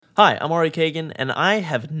Hi, I'm Ari Kagan, and I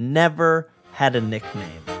have never had a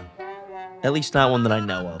nickname. At least not one that I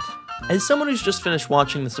know of. As someone who's just finished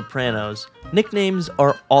watching The Sopranos, nicknames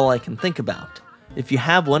are all I can think about. If you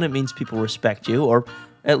have one, it means people respect you, or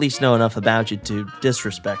at least know enough about you to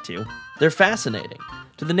disrespect you. They're fascinating.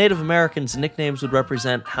 To the Native Americans, nicknames would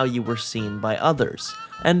represent how you were seen by others.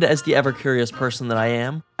 And as the ever-curious person that I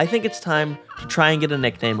am, I think it's time to try and get a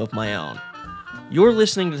nickname of my own. You're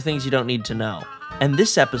listening to Things You Don't Need to Know, and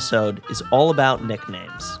this episode is all about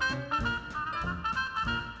nicknames.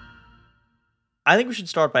 I think we should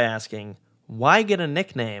start by asking, why get a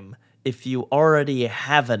nickname if you already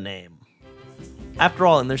have a name? After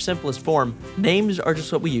all, in their simplest form, names are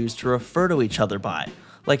just what we use to refer to each other by.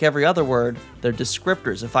 Like every other word, they're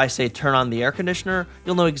descriptors. If I say turn on the air conditioner,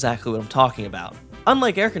 you'll know exactly what I'm talking about.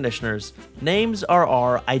 Unlike air conditioners, names are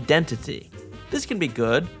our identity. This can be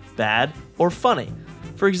good, bad, or funny.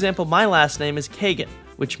 For example, my last name is Kagan,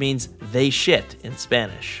 which means they shit in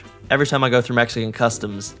Spanish. Every time I go through Mexican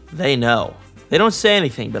customs, they know. They don't say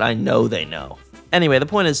anything, but I know they know. Anyway, the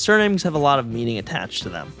point is, surnames have a lot of meaning attached to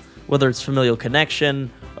them. Whether it's familial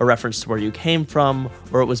connection, a reference to where you came from,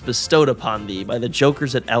 or it was bestowed upon thee by the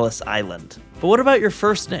jokers at Ellis Island. But what about your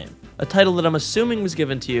first name? A title that I'm assuming was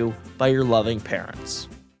given to you by your loving parents.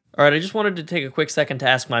 Alright, I just wanted to take a quick second to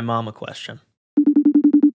ask my mom a question.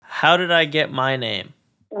 How did I get my name?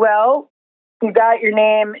 Well, you got your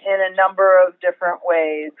name in a number of different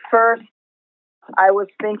ways. First, I was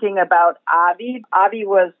thinking about Avi. Avi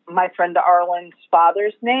was my friend Arlen's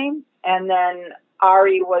father's name, and then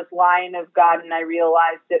Ari was Lion of God, and I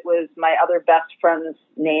realized it was my other best friend's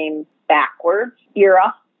name backwards.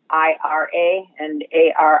 Ira, I-R-A, and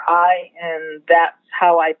A-R-I, and that's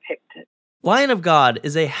how I picked it. Lion of God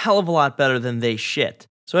is a hell of a lot better than they shit.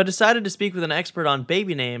 So I decided to speak with an expert on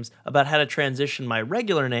baby names about how to transition my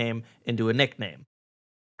regular name into a nickname.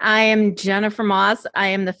 I am Jennifer Moss. I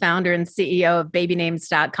am the founder and CEO of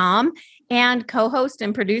babynames.com and co-host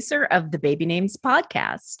and producer of the Baby Names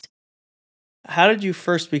podcast. How did you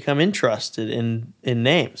first become interested in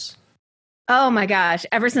names? Oh my gosh.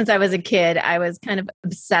 Ever since I was a kid, I was kind of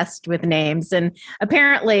obsessed with names. And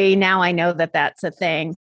apparently now I know that that's a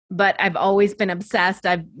thing. But I've always been obsessed.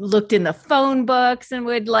 I've looked in the phone books and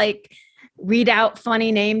would read out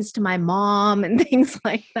funny names to my mom and things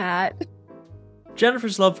like that.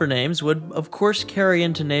 Jennifer's love for names would, of course, carry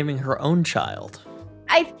into naming her own child.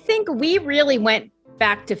 I think we really went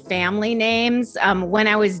back to family names. When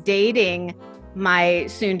I was dating my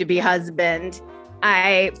soon-to-be husband,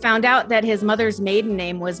 I found out that his mother's maiden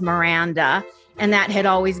name was Miranda, and that had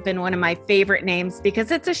always been one of my favorite names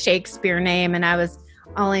because it's a Shakespeare name, and I was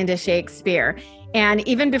all into Shakespeare. And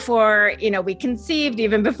even before, we conceived,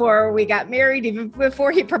 even before we got married, even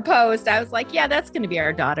before he proposed, I was like, yeah, that's going to be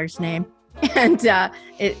our daughter's name. And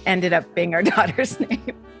it ended up being our daughter's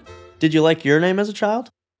name. Did you like your name as a child?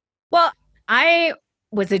 Well, I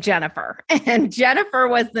was a Jennifer, and Jennifer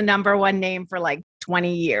was the number one name for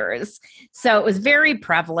 20 years. So it was very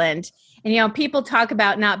prevalent. And, people talk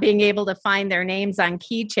about not being able to find their names on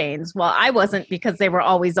keychains. Well, I wasn't, because they were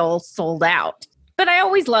always all sold out. But I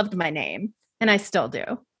always loved my name, and I still do.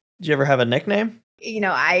 Did you ever have a nickname?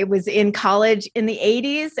 I was in college in the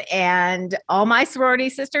 80s, and all my sorority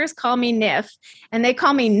sisters call me Niff, and they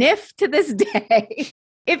call me Niff to this day.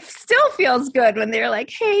 It still feels good when they're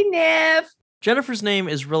like, hey, Niff. Jennifer's name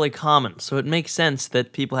is really common, so it makes sense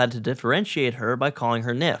that people had to differentiate her by calling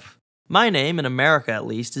her Niff. My name, in America at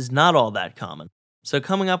least, is not all that common, so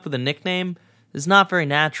coming up with a nickname is not very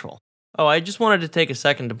natural. Oh, I just wanted to take a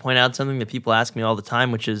second to point out something that people ask me all the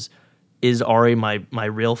time, which is Ari my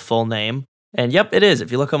real full name? And yep, it is.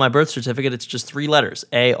 If you look on my birth certificate, it's just 3 letters,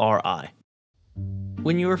 A-R-I.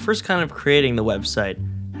 When you were first kind of creating the website,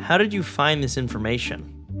 how did you find this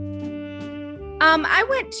information? I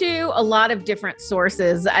went to a lot of different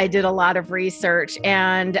sources. I did a lot of research,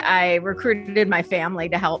 and I recruited my family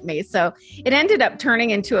to help me. So it ended up turning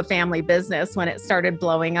into a family business when it started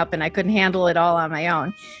blowing up, and I couldn't handle it all on my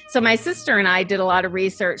own. So my sister and I did a lot of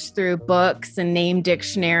research through books and name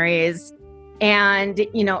dictionaries. And,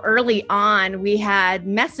 early on, we had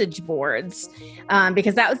message boards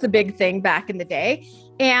because that was the big thing back in the day.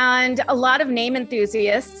 And a lot of name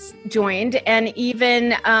enthusiasts joined, and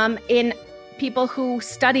even in people who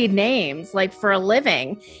studied names for a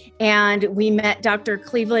living. And we met Dr.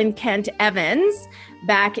 Cleveland Kent Evans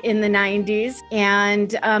back in the 90s,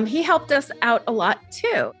 and he helped us out a lot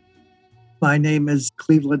too. My name is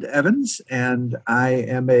Cleveland Evans, and I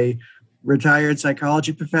am a retired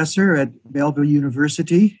psychology professor at Belleville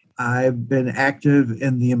University. I've been active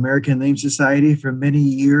in the American Name Society for many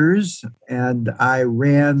years, and I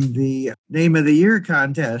ran the Name of the Year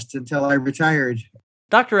contest until I retired.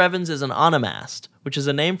 Dr. Evans is an onomast, which is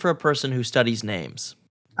a name for a person who studies names.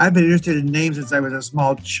 I've been interested in names since I was a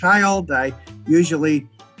small child. I usually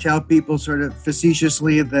tell people sort of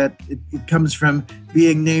facetiously that it comes from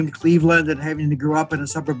being named Cleveland and having to grow up in a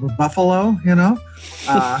suburb of Buffalo, you know.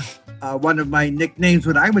 One of my nicknames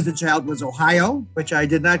when I was a child was Ohio, which I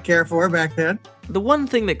did not care for back then. The one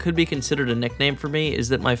thing that could be considered a nickname for me is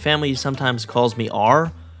that my family sometimes calls me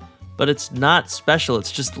R, but it's not special,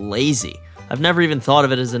 it's just lazy. I've never even thought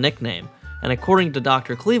of it as a nickname, and according to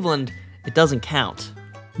Dr. Cleveland, it doesn't count.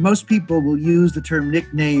 Most people will use the term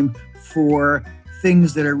nickname for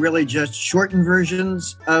things that are really just shortened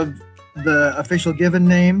versions of the official given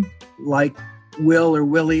name, like Will or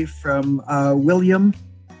Willie from William.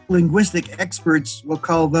 Linguistic experts will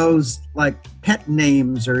call those like pet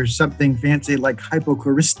names or something fancy like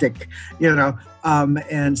hypochoristic,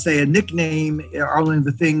 and say a nickname are only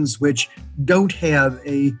the things which don't have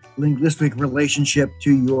a linguistic relationship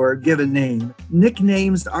to your given name.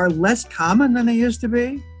 Nicknames are less common than they used to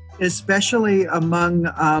be, especially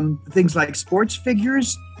among things like sports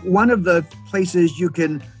figures. One of the places you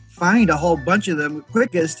can find a whole bunch of them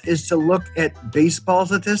quickest is to look at baseball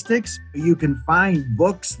statistics. You can find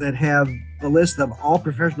books that have the list of all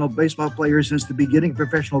professional baseball players since the beginning of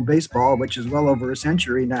professional baseball, which is well over a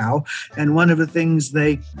century now. And one of the things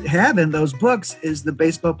they have in those books is the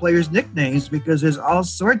baseball players' nicknames, because there's all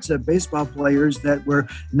sorts of baseball players that were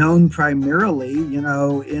known primarily,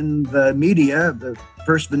 in the media,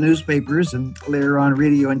 first the newspapers and later on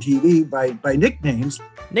radio and TV by nicknames.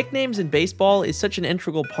 Nicknames in baseball is such an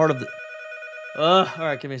integral part of the... all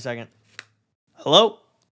right, give me a second. Hello?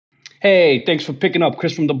 Hey, thanks for picking up.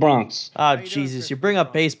 Chris from the Bronx. Ah, Jesus, you bring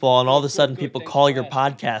up baseball and all of a sudden people call your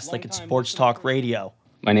podcast like it's sports talk radio.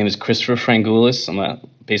 My name is Christopher Frangoulis. I'm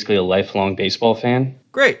basically a lifelong baseball fan.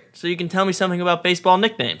 Great, so you can tell me something about baseball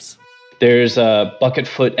nicknames. There's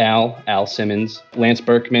Bucketfoot Al Simmons, Lance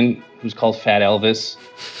Berkman, who's called Fat Elvis.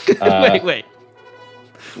 Wait.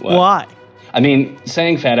 What? Why? I mean,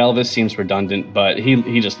 saying Fat Elvis seems redundant, but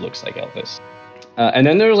he just looks like Elvis. And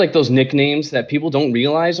then there's like those nicknames that people don't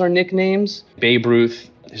realize are nicknames. Babe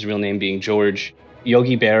Ruth, his real name being George.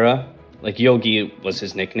 Yogi Berra, like Yogi was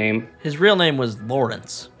his nickname. His real name was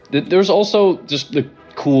Lawrence. There's also just the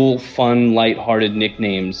cool, fun, lighthearted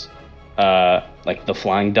nicknames, like the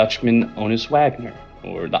Flying Dutchman, Onus Wagner,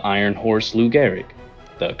 or the Iron Horse, Lou Gehrig,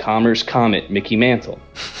 the Commerce Comet, Mickey Mantle,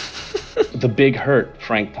 the Big Hurt,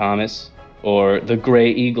 Frank Thomas, or the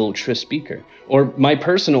Gray Eagle, Tris Speaker. Or my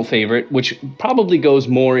personal favorite, which probably goes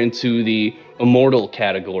more into the immortal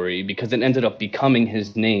category because it ended up becoming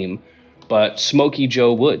his name, but Smokey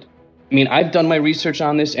Joe Wood. I mean, I've done my research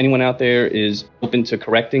on this. Anyone out there is open to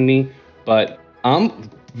correcting me, but I'm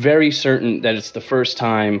very certain that it's the first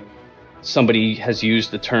time somebody has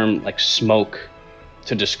used the term like smoke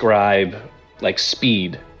to describe like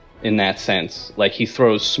speed in that sense. Like he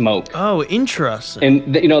throws smoke. Oh, interesting.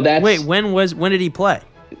 And that's... Wait, when did he play?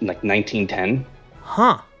 Like 1910.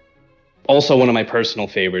 Huh. Also one of my personal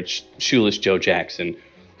favorites, Shoeless Joe Jackson,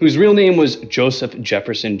 whose real name was Joseph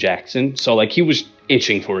Jefferson Jackson. So like he was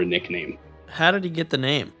itching for a nickname. How did he get the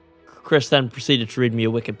name? Chris then proceeded to read me a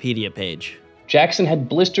Wikipedia page. Jackson had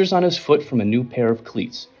blisters on his foot from a new pair of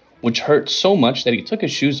cleats, which hurt so much that he took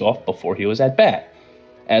his shoes off before he was at bat.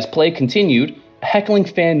 As play continued, a heckling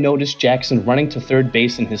fan noticed Jackson running to third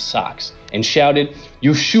base in his socks and shouted,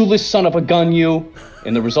 "You shoeless son of a gun, you!"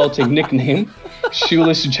 And the resulting nickname,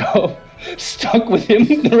 Shoeless Joe, stuck with him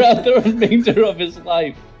throughout the remainder of his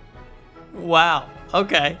life. Wow.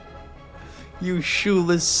 Okay. You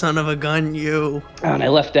shoeless son of a gun, you. And I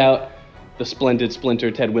left out the splendid Splinter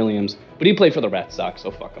Ted Williams, but he played for the Red Sox, so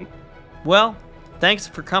fuck him. Well, thanks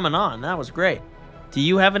for coming on. That was great. Do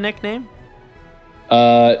you have a nickname?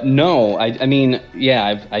 No. I mean,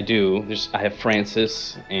 yeah, I do. I have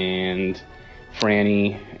Francis and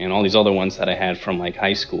Franny and all these other ones that I had from like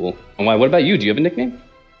high school. And why? What about you? Do you have a nickname?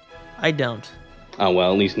 I don't. Oh,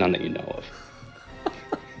 well, at least none that you know of.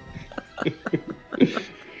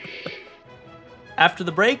 After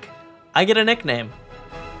the break, I get a nickname.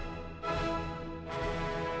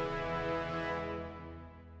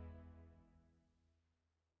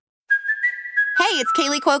 Hey, it's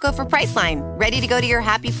Kaylee Cuoco for Priceline. Ready to go to your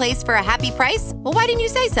happy place for a happy price? Well, why didn't you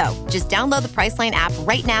say so? Just download the Priceline app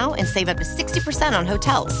right now and save up to 60% on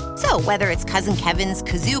hotels. So whether it's Cousin Kevin's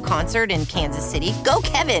Kazoo Concert in Kansas City, go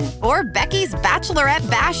Kevin, or Becky's Bachelorette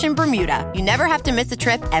Bash in Bermuda, you never have to miss a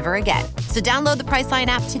trip ever again. So download the Priceline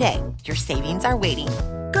app today. Your savings are waiting.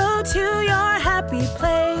 Go Go to your happy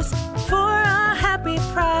place for a happy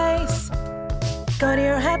price. Go to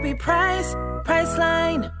your happy price,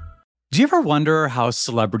 Priceline. Do you ever wonder how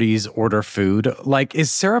celebrities order food? Like,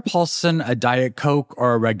 is Sarah Paulson a Diet Coke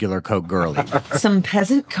or a regular Coke girlie? Some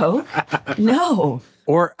peasant Coke? No.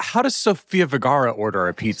 Or how does Sofia Vergara order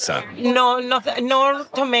a pizza? No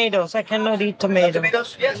tomatoes. I cannot eat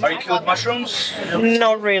tomatoes. Yes. Are you cool with mushrooms?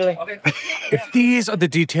 Not really. If these are the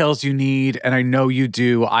details you need, and I know you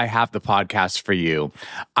do, I have the podcast for you.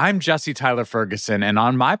 I'm Jesse Tyler Ferguson, and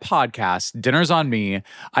on my podcast, Dinners on Me,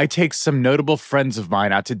 I take some notable friends of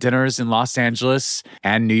mine out to dinners in Los Angeles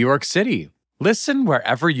and New York City. Listen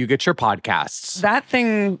wherever you get your podcasts. That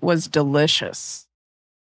thing was delicious.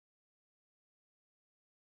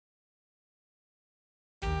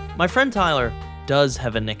 My friend Tyler does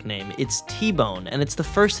have a nickname. It's T-Bone, and it's the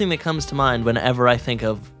first thing that comes to mind whenever I think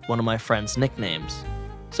of one of my friend's nicknames.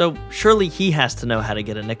 So surely he has to know how to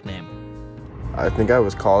get a nickname. I think I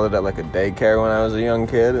was called it at like a daycare when I was a young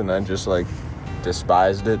kid, and I just like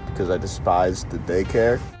despised it because I despised the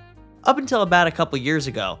daycare. Up until about a couple years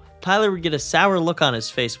ago, Tyler would get a sour look on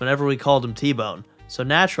his face whenever we called him T-Bone, so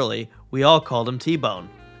naturally, we all called him T-Bone.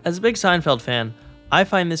 As a big Seinfeld fan, I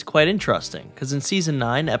find this quite interesting, because in Season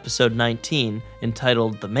 9, Episode 19,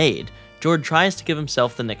 entitled The Maid, George tries to give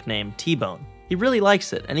himself the nickname T-Bone. He really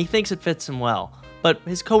likes it, and he thinks it fits him well, but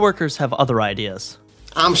his coworkers have other ideas.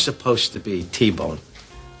 I'm supposed to be T-Bone.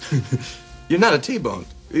 You're not a T-Bone.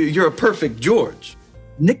 You're a perfect George.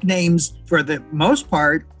 Nicknames, for the most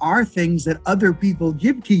part, are things that other people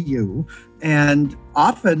give to you, and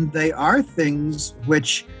often they are things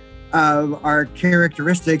which are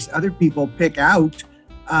characteristics other people pick out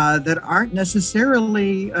that aren't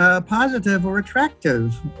necessarily positive or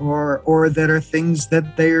attractive, or that are things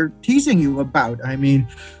that they're teasing you about. I mean,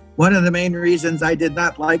 one of the main reasons I did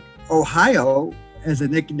not like Ohio as a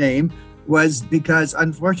nickname was because,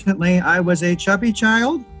 unfortunately, I was a chubby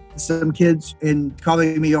child. Some kids in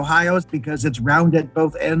calling me Ohio because it's round at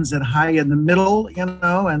both ends and high in the middle,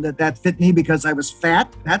 and that fit me because I was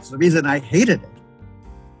fat. That's the reason I hated it.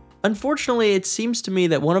 Unfortunately, it seems to me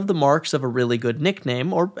that one of the marks of a really good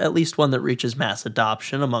nickname, or at least one that reaches mass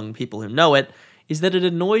adoption among people who know it, is that it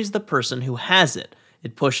annoys the person who has it.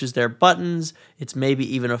 It pushes their buttons, it's maybe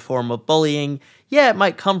even a form of bullying. Yeah, it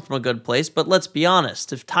might come from a good place, but let's be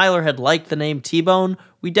honest, if Tyler had liked the name T-Bone,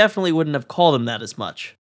 we definitely wouldn't have called him that as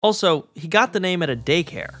much. Also, he got the name at a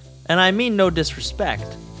daycare, and I mean no disrespect,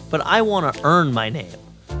 but I want to earn my name.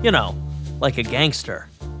 Like a gangster.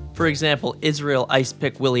 For example, Israel Ice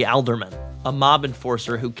Pick Willie Alderman, a mob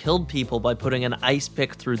enforcer who killed people by putting an ice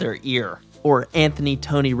pick through their ear. Or Anthony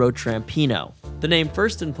Tony Rotrampino, the name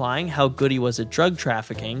first implying how good he was at drug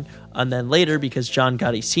trafficking, and then later because John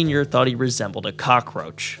Gotti Sr. thought he resembled a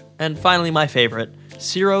cockroach. And finally, my favorite,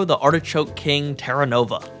 Ciro the Artichoke King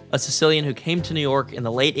Terranova, a Sicilian who came to New York in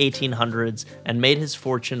the late 1800s and made his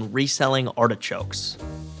fortune reselling artichokes,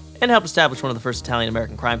 and helped establish one of the first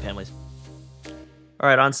Italian-American crime families. All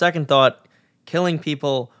right, on second thought, killing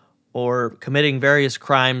people or committing various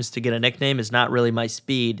crimes to get a nickname is not really my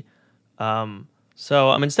speed. So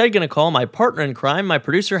I'm instead going to call my partner in crime, my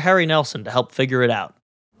producer Harry Nelson, to help figure it out.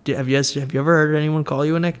 Have you ever heard anyone call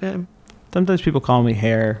you a nickname? Sometimes people call me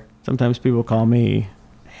Hair. Sometimes people call me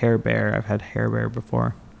Hair Bear. I've had Hair Bear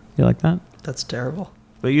before. You like that? That's terrible.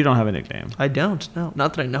 But you don't have a nickname. I don't, no.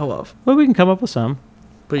 Not that I know of. Well, we can come up with some.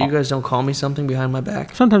 But you guys don't call me something behind my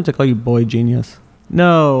back? Sometimes I call you Boy Genius.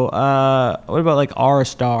 No, what about like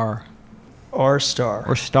R-Star? R-Star.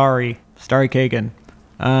 Or Starry Kagan.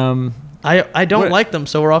 I don't like them,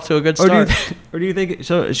 so we're off to a good start. Or do you think,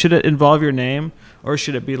 so should it involve your name, or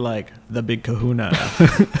should it be like the Big Kahuna?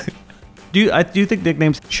 Do you think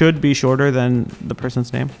nicknames should be shorter than the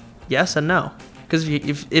person's name? Yes and no. Because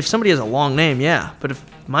if somebody has a long name, yeah. But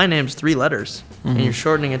if my name's 3 letters, and you're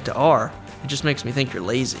shortening it to R, it just makes me think you're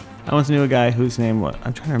lazy. I once knew a guy whose name was,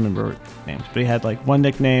 I'm trying to remember names, but he had like one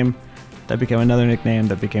nickname that became another nickname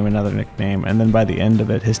that became another nickname, and then by the end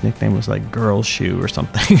of it, his nickname was like Girl Shoe or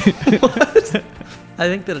something. What? I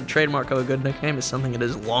think that a trademark of a good nickname is something that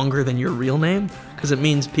is longer than your real name, because it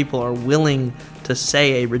means people are willing to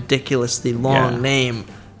say a ridiculously long name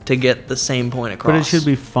to get the same point across. But it should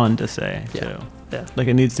be fun to say, too. Yeah. Like,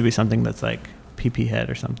 it needs to be something that's like PP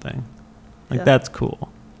Head or something. Like, that's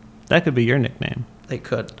cool. That could be your nickname. They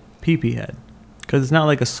could. PP Head. Because it's not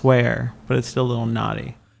like a swear, but it's still a little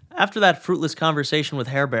naughty. After that fruitless conversation with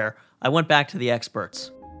Hair Bear, I went back to the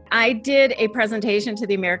experts. I did a presentation to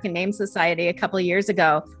the American Name Society a couple of years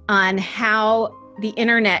ago on how the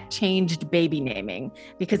internet changed baby naming,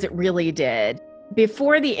 because it really did.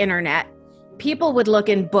 Before the internet, people would look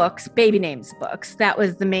in books, baby names books. That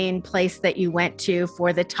was the main place that you went to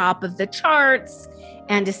for the top of the charts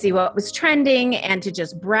and to see what was trending and to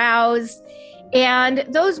just browse. And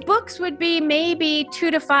those books would be maybe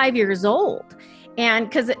 2 to 5 years old. And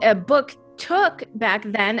because a book took back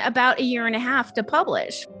then about 1.5 years to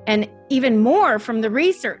publish, and even more from the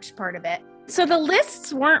research part of it. So the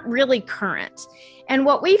lists weren't really current. And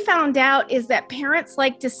what we found out is that parents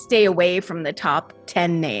like to stay away from the top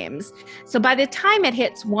 10 names. So by the time it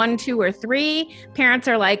hits 1, 2, or 3, parents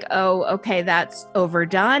are like, oh, okay, that's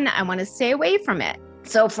overdone. I want to stay away from it.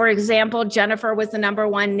 So for example, Jennifer was the number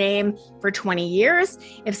 1 name for 20 years.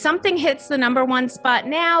 If something hits the number 1 spot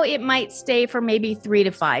now, it might stay for maybe 3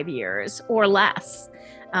 to 5 years or less,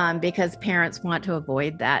 because parents want to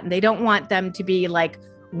avoid that. And they don't want them to be like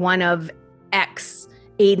one of X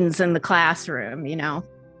Aidens in the classroom, you know.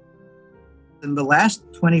 In the last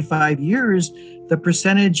 25 years, the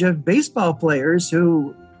percentage of baseball players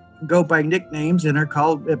who go by nicknames and are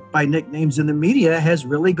called by nicknames in the media has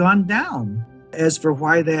really gone down. As for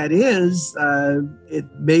why that is, it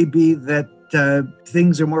may be that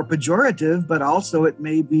things are more pejorative, but also it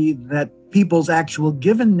may be that people's actual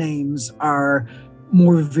given names are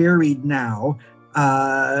more varied now.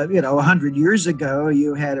 100 years ago,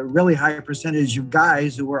 you had a really high percentage of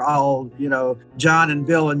guys who were all, John and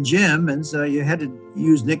Bill and Jim. And so you had to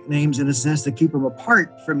use nicknames in a sense to keep them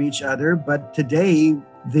apart from each other. But today,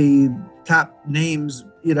 the top names,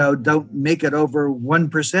 don't make it over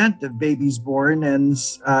 1% of babies born, and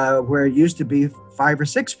where it used to be 5 or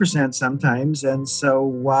 6% sometimes. And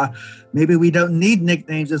so maybe we don't need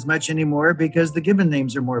nicknames as much anymore because the given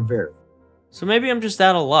names are more varied. So maybe I'm just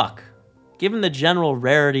out of luck. Given the general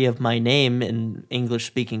rarity of my name in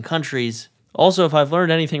English-speaking countries, also, if I've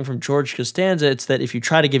learned anything from George Costanza, it's that if you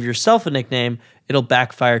try to give yourself a nickname, it'll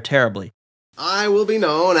backfire terribly. I will be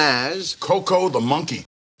known as Coco the Monkey.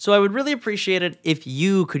 So I would really appreciate it if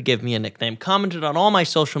you could give me a nickname, commented on all my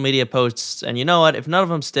social media posts, and you know what, if none of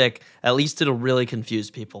them stick, at least it'll really confuse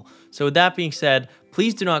people. So with that being said,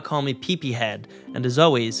 please do not call me Peepee Head, and as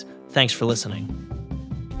always, thanks for listening.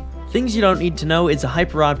 Things You Don't Need to Know is a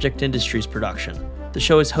Hyperobject Industries production. The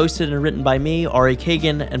show is hosted and written by me, Ari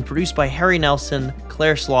Kagan, and produced by Harry Nelson,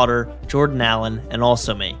 Claire Slaughter, Jordan Allen, and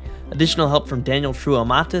also me. Additional help from Daniel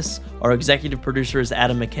Truo-Matis. Our executive producer is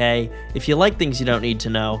Adam McKay. If you like Things You Don't Need to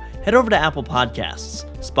Know, head over to Apple Podcasts,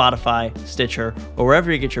 Spotify, Stitcher, or wherever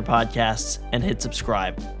you get your podcasts, and hit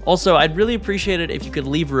subscribe. Also, I'd really appreciate it if you could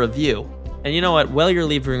leave a review. And you know what? While you're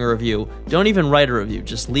leaving a review, don't even write a review.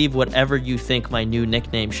 Just leave whatever you think my new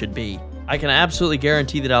nickname should be. I can absolutely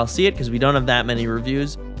guarantee that I'll see it because we don't have that many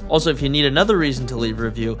reviews. Also, if you need another reason to leave a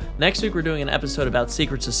review, next week we're doing an episode about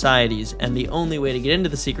secret societies, and the only way to get into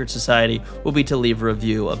the secret society will be to leave a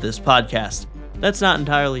review of this podcast. That's not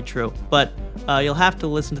entirely true, but you'll have to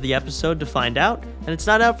listen to the episode to find out, and it's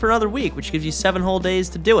not out for another week, which gives you 7 whole days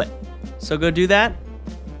to do it. So go do that,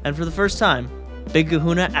 and for the first time, Big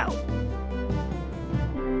Kahuna out.